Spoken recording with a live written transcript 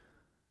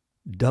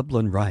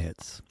Dublin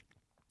Riots,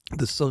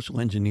 the social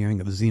engineering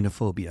of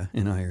xenophobia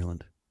in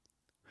Ireland.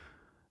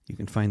 You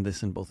can find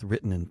this in both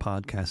written and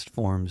podcast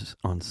forms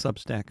on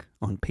Substack,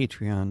 on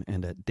Patreon,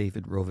 and at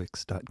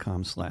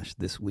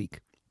davidrovics.com/thisweek.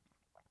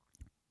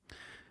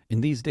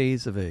 In these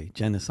days of a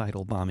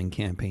genocidal bombing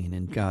campaign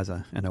in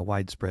Gaza and a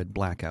widespread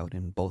blackout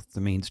in both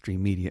the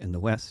mainstream media in the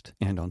West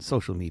and on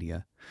social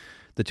media,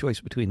 the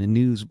choice between a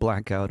news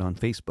blackout on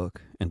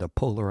Facebook and a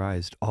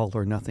polarized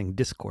all-or-nothing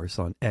discourse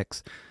on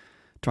X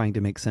trying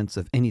to make sense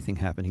of anything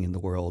happening in the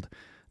world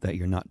that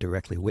you're not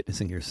directly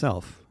witnessing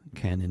yourself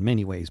can in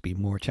many ways be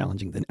more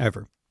challenging than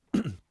ever,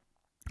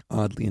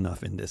 oddly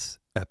enough in this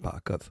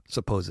epoch of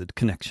supposed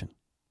connection.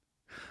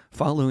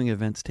 Following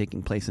events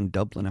taking place in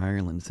Dublin,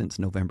 Ireland since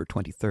November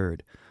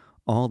 23rd,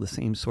 all the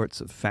same sorts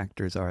of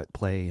factors are at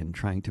play in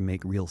trying to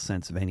make real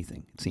sense of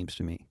anything, it seems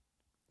to me.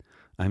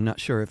 I'm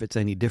not sure if it's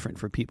any different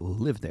for people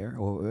who live there,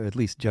 or at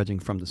least judging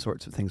from the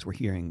sorts of things we're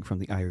hearing from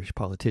the Irish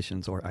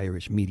politicians or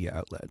Irish media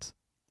outlets.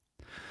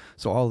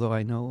 So although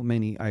I know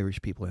many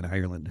Irish people in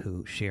Ireland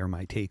who share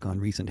my take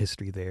on recent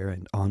history there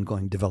and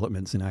ongoing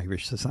developments in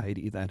Irish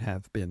society that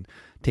have been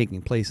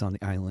taking place on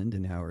the island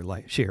in our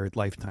shared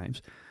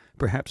lifetimes,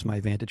 perhaps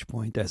my vantage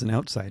point as an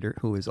outsider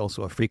who is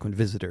also a frequent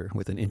visitor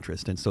with an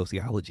interest in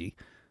sociology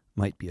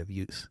might be of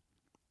use.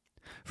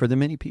 For the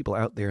many people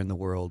out there in the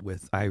world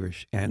with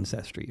Irish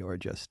ancestry, or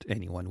just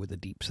anyone with a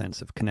deep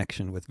sense of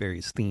connection with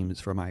various themes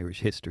from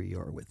Irish history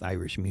or with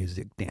Irish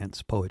music,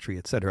 dance, poetry,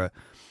 etc.,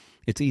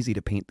 it's easy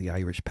to paint the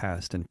Irish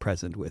past and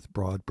present with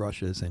broad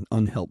brushes and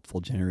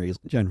unhelpful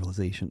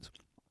generalizations.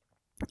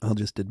 I'll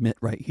just admit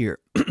right here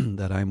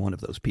that I'm one of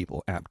those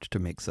people apt to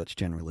make such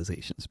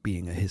generalizations,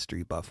 being a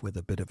history buff with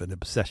a bit of an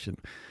obsession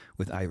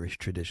with Irish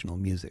traditional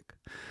music.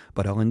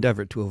 But I'll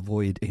endeavor to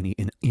avoid any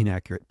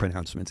inaccurate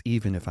pronouncements,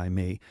 even if I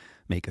may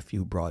make a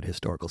few broad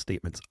historical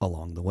statements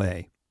along the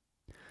way.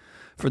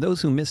 For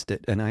those who missed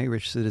it, an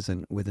Irish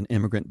citizen with an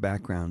immigrant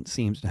background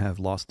seems to have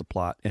lost the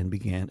plot and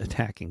began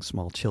attacking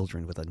small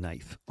children with a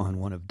knife on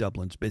one of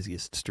Dublin's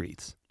busiest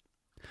streets.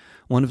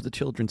 One of the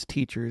children's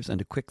teachers and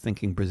a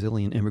quick-thinking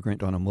Brazilian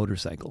immigrant on a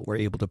motorcycle were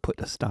able to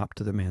put a stop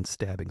to the man's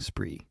stabbing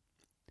spree.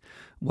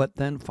 What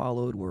then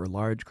followed were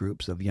large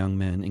groups of young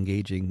men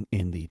engaging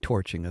in the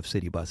torching of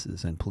city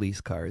buses and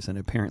police cars and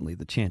apparently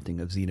the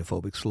chanting of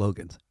xenophobic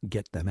slogans,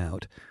 "Get them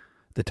out,"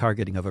 the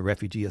targeting of a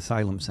refugee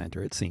asylum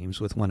center, it seems,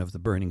 with one of the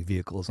burning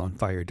vehicles on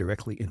fire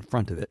directly in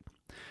front of it,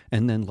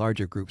 and then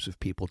larger groups of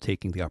people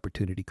taking the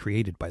opportunity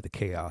created by the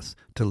chaos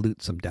to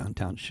loot some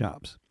downtown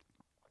shops.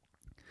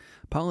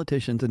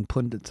 Politicians and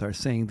pundits are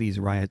saying these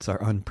riots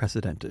are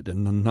unprecedented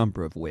in a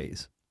number of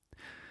ways.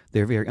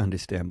 They're very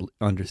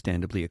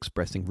understandably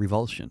expressing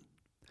revulsion,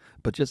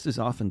 but just as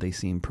often they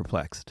seem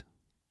perplexed.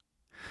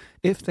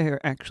 If they are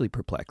actually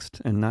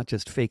perplexed and not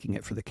just faking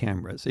it for the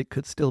cameras, it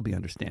could still be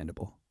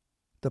understandable.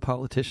 The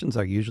politicians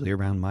are usually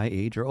around my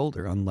age or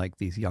older, unlike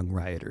these young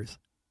rioters.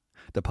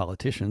 The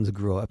politicians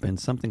grew up in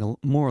something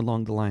more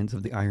along the lines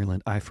of the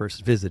Ireland I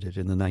first visited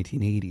in the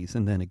 1980s,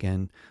 and then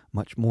again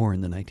much more in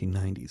the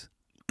 1990s.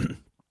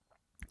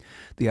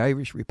 The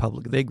Irish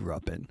Republic they grew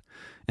up in,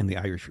 and the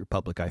Irish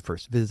Republic I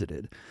first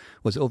visited,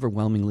 was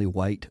overwhelmingly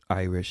white,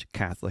 Irish,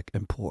 Catholic,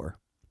 and poor.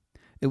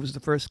 It was the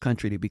first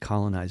country to be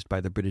colonized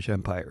by the British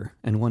Empire,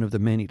 and one of the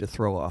many to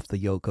throw off the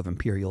yoke of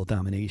imperial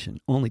domination,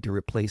 only to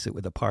replace it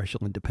with a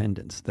partial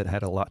independence that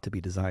had a lot to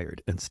be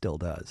desired, and still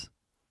does.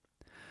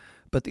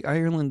 But the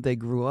Ireland they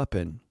grew up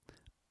in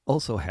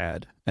also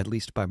had, at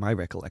least by my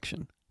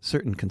recollection,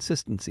 certain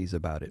consistencies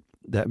about it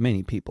that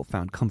many people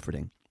found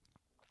comforting.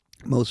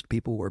 Most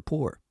people were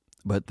poor,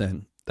 but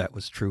then that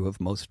was true of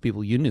most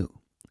people you knew.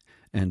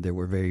 And there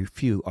were very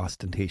few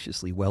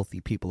ostentatiously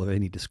wealthy people of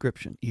any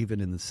description, even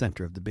in the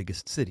center of the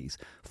biggest cities,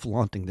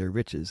 flaunting their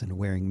riches and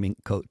wearing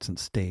mink coats and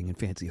staying in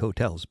fancy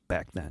hotels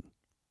back then.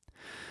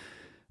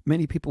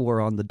 Many people were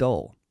on the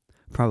dole,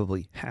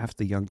 probably half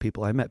the young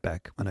people I met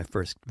back when I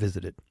first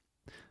visited.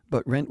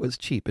 But rent was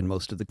cheap in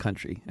most of the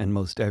country, and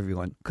most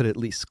everyone could at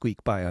least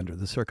squeak by under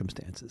the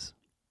circumstances.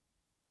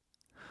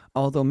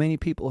 Although many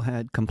people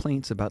had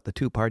complaints about the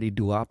two-party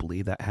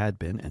duopoly that had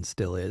been, and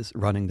still is,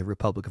 running the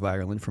Republic of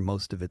Ireland for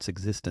most of its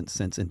existence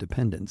since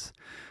independence,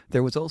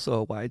 there was also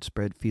a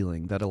widespread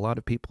feeling that a lot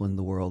of people in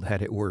the world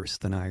had it worse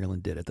than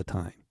Ireland did at the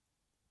time.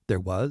 There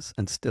was,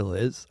 and still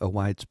is, a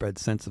widespread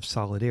sense of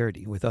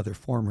solidarity with other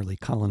formerly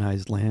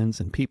colonized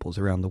lands and peoples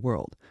around the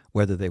world,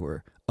 whether they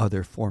were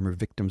other former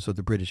victims of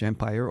the British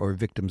Empire or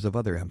victims of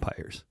other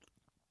empires.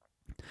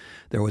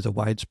 There was a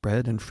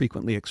widespread and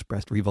frequently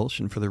expressed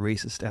revulsion for the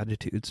racist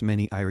attitudes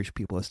many Irish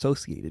people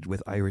associated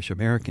with Irish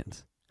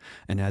Americans.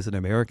 And as an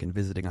American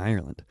visiting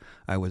Ireland,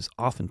 I was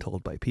often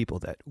told by people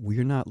that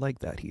we're not like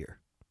that here.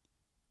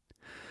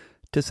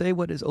 To say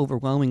what is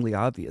overwhelmingly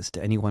obvious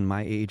to anyone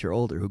my age or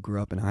older who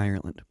grew up in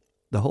Ireland,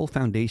 the whole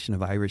foundation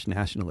of Irish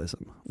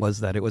nationalism was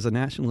that it was a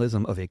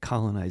nationalism of a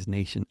colonized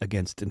nation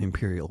against an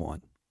imperial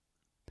one.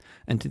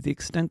 And to the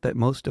extent that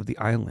most of the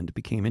island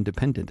became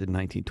independent in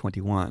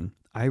 1921,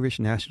 Irish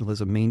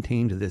nationalism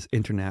maintained this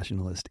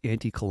internationalist,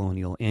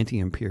 anti-colonial,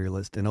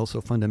 anti-imperialist, and also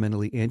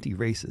fundamentally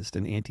anti-racist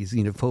and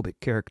anti-xenophobic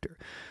character,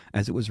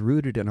 as it was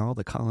rooted in all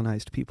the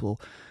colonized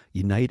people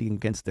uniting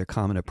against their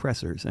common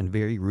oppressors and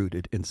very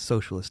rooted in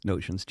socialist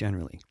notions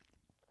generally.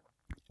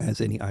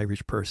 As any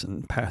Irish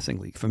person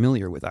passingly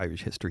familiar with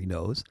Irish history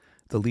knows,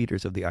 the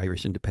leaders of the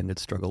Irish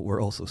independence struggle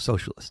were also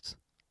socialists.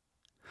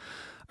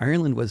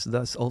 Ireland was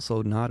thus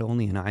also not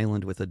only an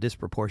island with a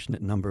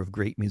disproportionate number of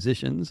great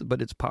musicians,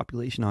 but its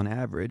population on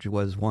average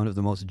was one of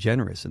the most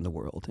generous in the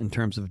world in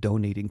terms of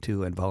donating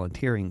to and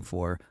volunteering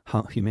for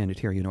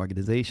humanitarian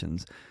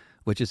organizations,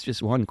 which is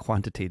just one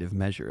quantitative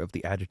measure of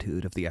the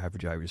attitude of the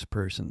average Irish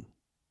person.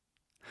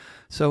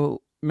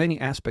 So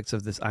many aspects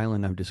of this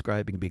island I'm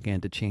describing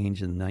began to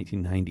change in the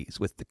 1990s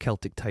with the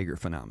Celtic Tiger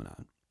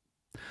phenomenon.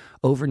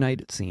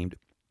 Overnight, it seemed,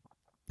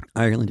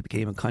 Ireland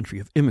became a country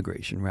of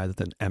immigration rather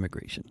than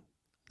emigration.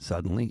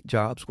 Suddenly,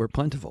 jobs were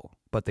plentiful,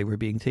 but they were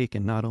being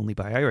taken not only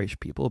by Irish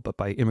people, but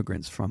by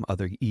immigrants from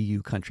other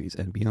EU countries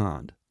and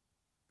beyond.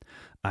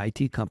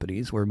 IT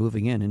companies were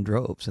moving in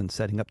droves and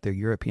setting up their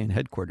European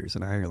headquarters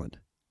in Ireland.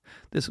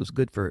 This was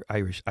good for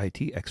Irish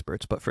IT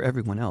experts, but for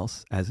everyone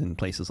else, as in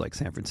places like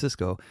San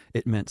Francisco,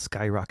 it meant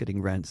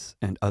skyrocketing rents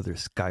and other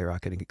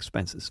skyrocketing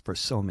expenses for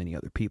so many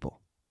other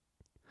people.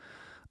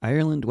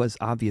 Ireland was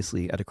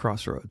obviously at a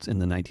crossroads in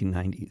the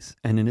 1990s,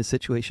 and in a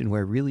situation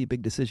where really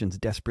big decisions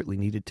desperately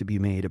needed to be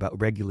made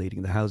about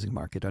regulating the housing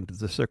market under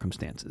the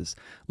circumstances,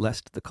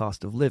 lest the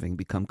cost of living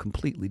become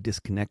completely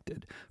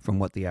disconnected from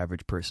what the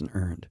average person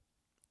earned.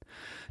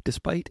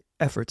 Despite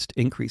efforts to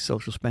increase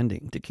social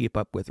spending to keep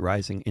up with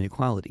rising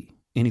inequality,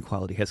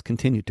 inequality has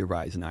continued to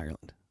rise in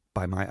Ireland,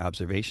 by my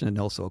observation and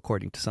also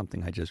according to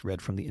something I just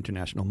read from the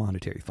International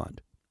Monetary Fund.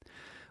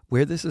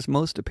 Where this is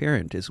most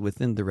apparent is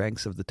within the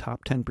ranks of the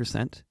top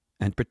 10%,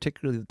 and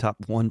particularly the top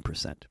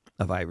 1%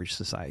 of Irish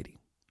society.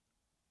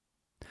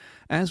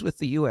 As with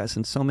the U.S.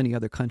 and so many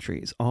other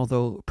countries,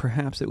 although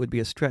perhaps it would be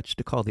a stretch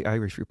to call the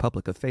Irish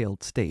Republic a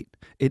failed state,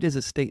 it is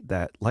a state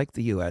that, like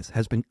the U.S.,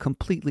 has been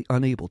completely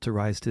unable to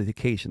rise to the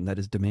occasion that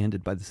is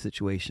demanded by the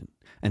situation,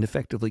 and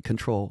effectively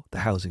control the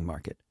housing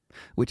market,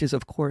 which is,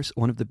 of course,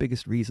 one of the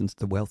biggest reasons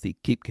the wealthy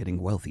keep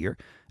getting wealthier,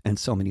 and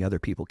so many other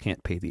people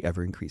can't pay the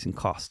ever-increasing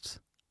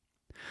costs.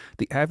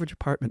 The average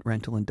apartment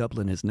rental in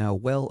Dublin is now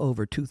well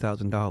over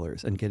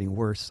 $2,000 and getting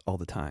worse all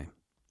the time.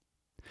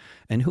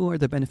 And who are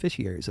the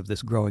beneficiaries of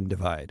this growing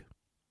divide?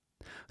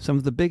 Some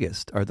of the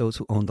biggest are those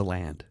who own the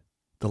land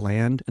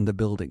and the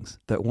buildings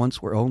that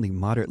once were only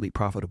moderately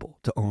profitable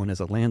to own as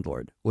a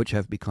landlord, which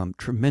have become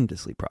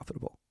tremendously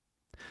profitable,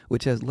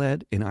 which has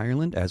led, in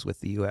Ireland as with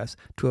the U.S.,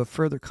 to a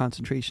further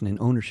concentration in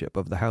ownership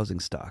of the housing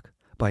stock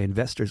by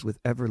investors with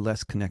ever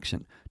less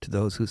connection to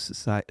those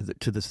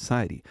to the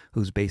society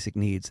whose basic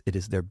needs it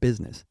is their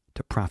business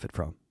to profit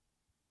from.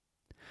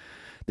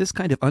 This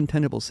kind of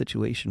untenable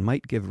situation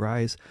might give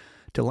rise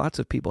to lots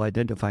of people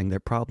identifying their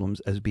problems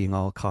as being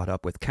all caught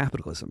up with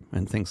capitalism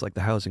and things like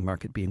the housing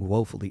market being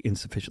woefully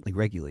insufficiently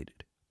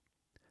regulated.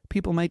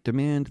 People might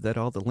demand that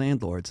all the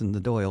landlords in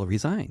the Dáil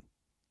resign.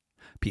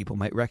 People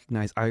might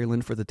recognize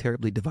Ireland for the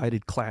terribly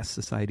divided class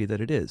society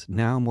that it is,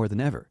 now more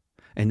than ever,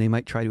 and they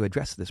might try to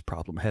address this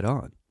problem head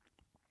on.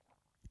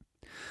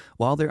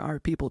 While there are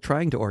people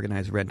trying to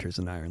organize renters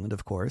in Ireland,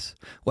 of course,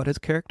 what has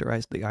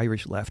characterized the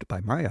Irish left, by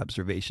my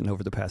observation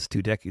over the past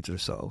 2 decades or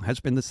so,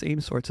 has been the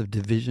same sorts of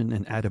division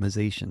and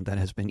atomization that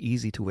has been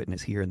easy to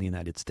witness here in the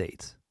United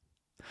States.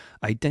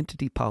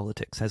 Identity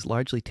politics has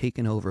largely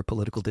taken over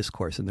political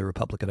discourse in the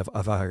Republic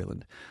of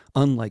Ireland,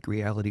 unlike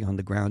reality on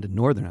the ground in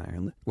Northern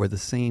Ireland, where the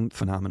same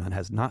phenomenon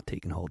has not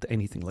taken hold to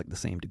anything like the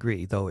same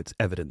degree, though it's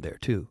evident there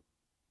too.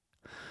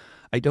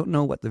 I don't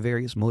know what the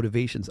various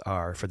motivations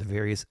are for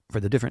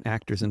the different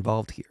actors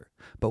involved here,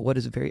 but what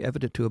is very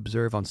evident to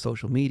observe on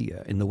social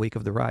media in the wake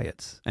of the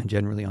riots, and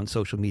generally on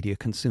social media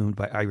consumed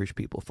by Irish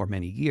people for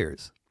many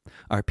years,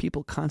 are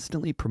people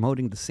constantly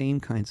promoting the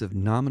same kinds of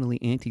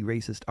nominally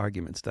anti-racist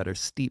arguments that are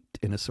steeped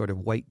in a sort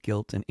of white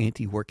guilt and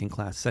anti-working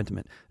class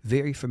sentiment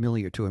very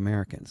familiar to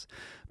Americans,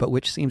 but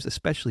which seems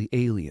especially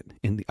alien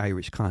in the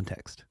Irish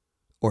context.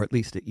 Or at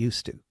least it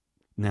used to.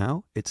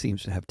 Now it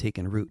seems to have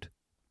taken root.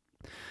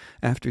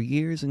 After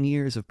years and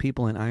years of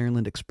people in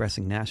Ireland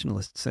expressing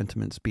nationalist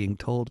sentiments being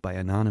told by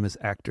anonymous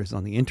actors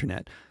on the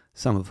internet,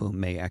 some of whom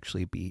may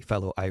actually be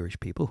fellow Irish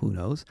people, who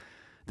knows,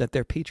 that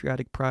their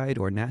patriotic pride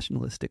or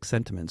nationalistic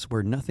sentiments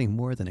were nothing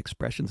more than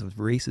expressions of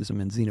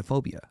racism and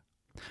xenophobia,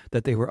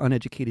 that they were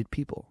uneducated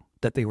people,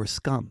 that they were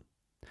scum.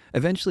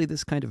 Eventually,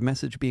 this kind of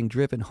message being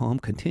driven home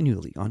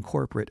continually on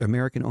corporate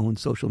American-owned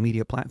social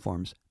media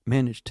platforms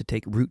managed to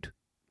take root.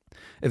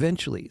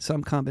 Eventually,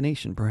 some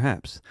combination,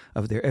 perhaps,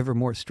 of their ever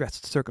more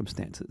stressed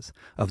circumstances,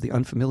 of the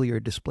unfamiliar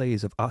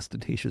displays of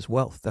ostentatious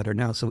wealth that are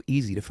now so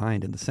easy to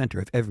find in the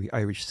center of every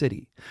Irish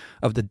city,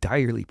 of the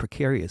direly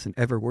precarious and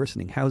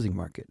ever-worsening housing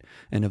market,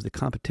 and of the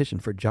competition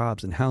for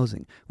jobs and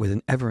housing with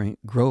an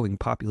ever-growing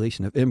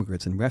population of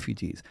immigrants and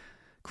refugees,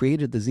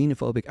 created the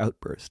xenophobic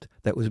outburst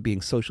that was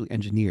being socially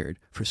engineered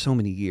for so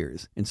many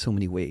years in so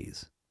many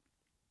ways.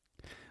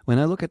 When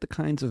I look at the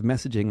kinds of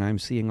messaging I'm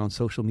seeing on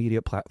social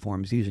media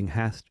platforms using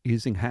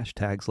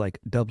hashtags like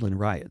Dublin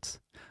Riots,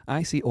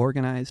 I see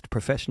organized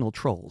professional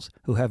trolls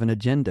who have an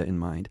agenda in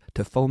mind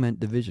to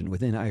foment division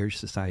within Irish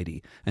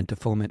society and to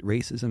foment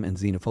racism and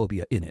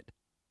xenophobia in it.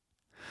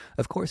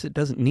 Of course, it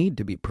doesn't need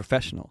to be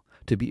professional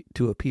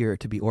to appear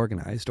to be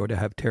organized or to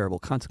have terrible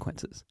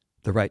consequences.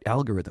 The right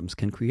algorithms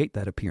can create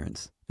that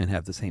appearance and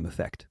have the same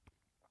effect.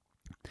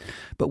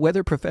 But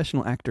whether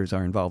professional actors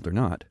are involved or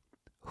not,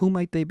 who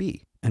might they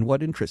be, and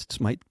what interests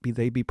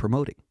they be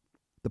promoting?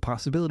 The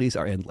possibilities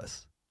are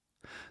endless.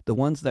 The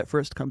ones that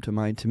first come to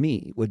mind to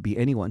me would be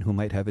anyone who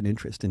might have an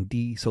interest in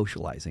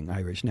de-socializing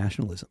Irish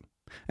nationalism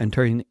and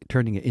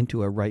turning it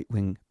into a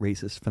right-wing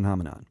racist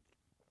phenomenon.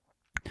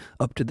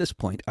 Up to this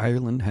point,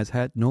 Ireland has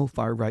had no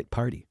far-right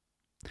party.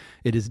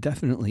 It is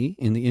definitely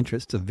in the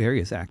interests of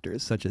various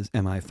actors, such as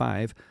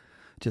MI5,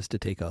 just to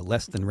take a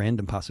less than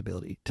random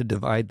possibility, to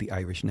divide the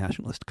Irish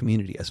nationalist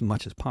community as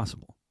much as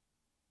possible.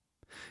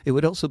 It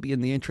would also be in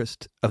the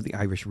interest of the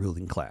Irish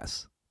ruling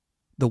class,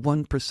 the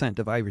 1%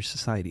 of Irish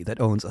society that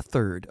owns a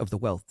third of the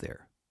wealth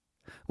there,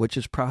 which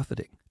is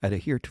profiting at a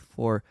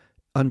heretofore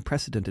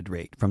unprecedented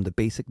rate from the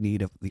basic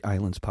need of the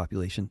island's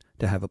population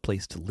to have a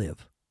place to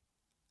live.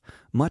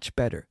 Much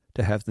better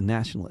to have the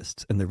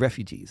nationalists and the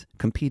refugees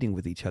competing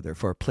with each other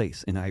for a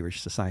place in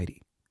Irish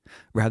society,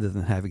 rather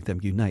than having them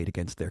unite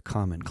against their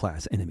common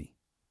class enemy.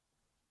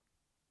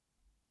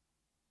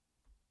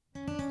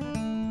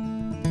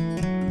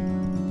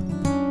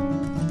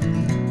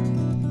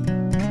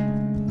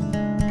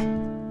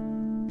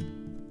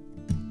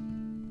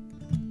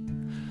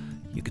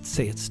 You could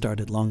say it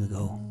started long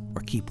ago,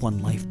 or keep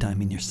one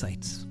lifetime in your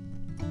sights.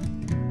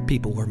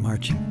 People were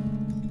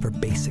marching for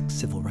basic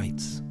civil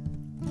rights.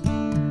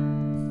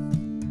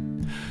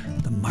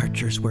 The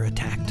marchers were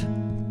attacked.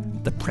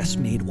 The press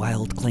made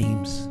wild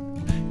claims.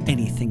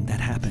 Anything that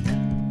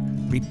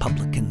happened,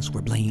 Republicans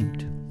were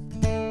blamed.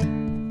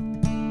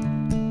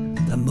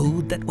 The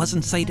mood that was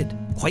incited,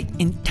 quite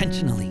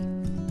intentionally,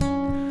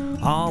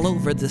 all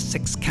over the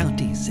 6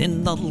 counties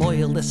in the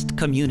loyalist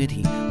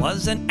community,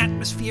 was an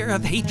atmosphere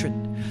of hatred,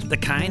 the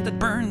kind that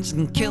burns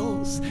and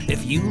kills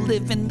if you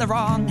live in the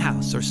wrong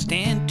house or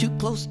stand too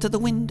close to the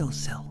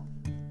windowsill.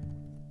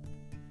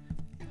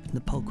 In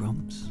the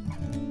pogroms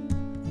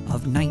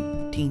of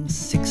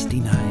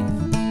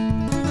 1969.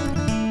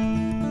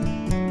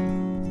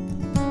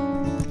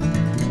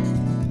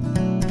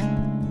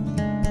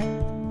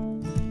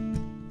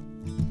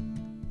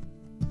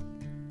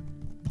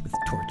 With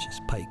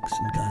torches, pikes,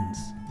 and guns,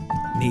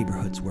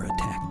 neighborhoods were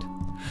attacked,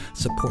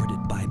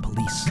 supported by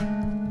police,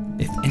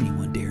 if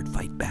anyone dared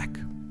fight back.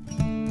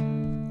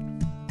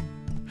 And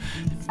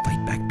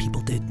fight back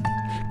people did,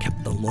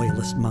 kept the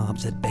loyalist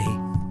mobs at bay.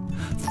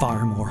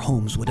 Far more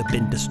homes would have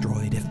been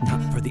destroyed if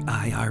not for the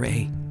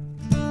IRA.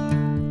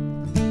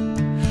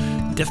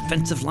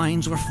 Defensive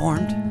lines were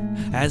formed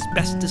as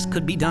best as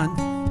could be done.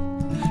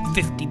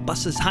 50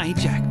 buses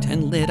hijacked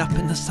and lit up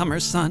in the summer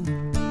sun,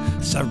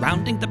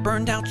 surrounding the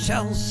burned out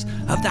shells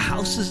of the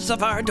houses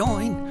of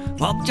Ardoyne,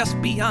 while just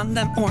beyond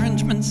them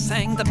Orangemen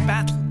sang the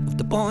Battle of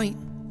the Boyne.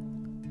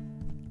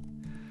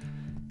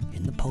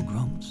 In the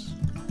pogroms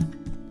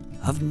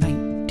of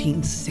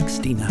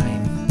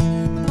 1969.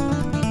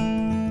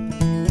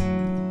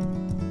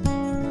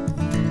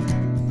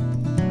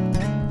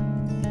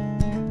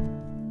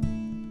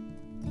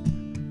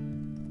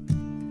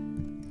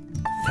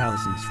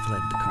 Thousands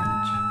fled the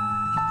carnage.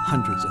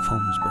 Hundreds of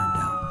homes burned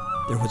down.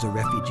 There was a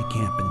refugee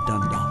camp in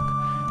Dundalk,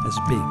 as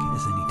big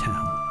as any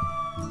town.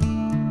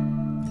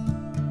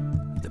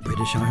 The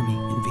British Army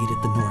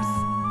invaded the north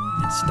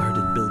and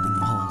started building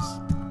walls,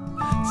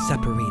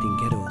 separating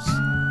ghettos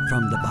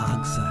from the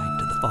bog side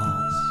to the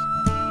falls.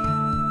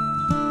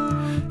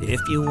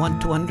 If you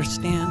want to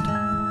understand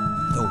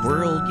the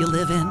world you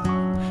live in,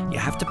 you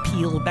have to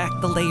peel back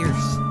the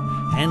layers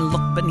and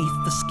look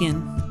beneath the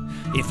skin.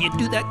 If you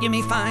do that, you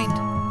may find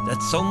that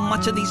so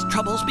much of these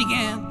troubles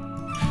began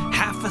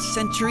half a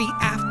century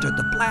after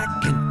the Black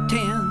and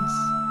Tans.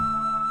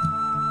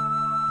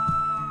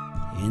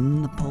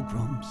 In the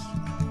pogroms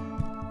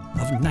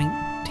of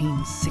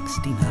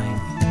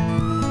 1969.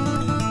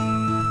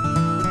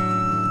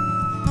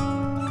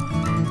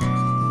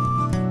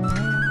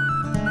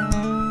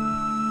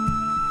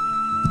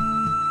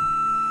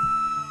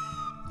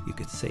 You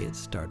could say it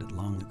started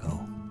long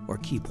ago, or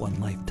keep one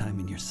lifetime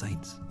in your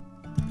sights.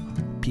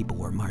 People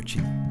were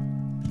marching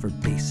for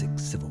basic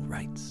civil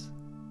rights.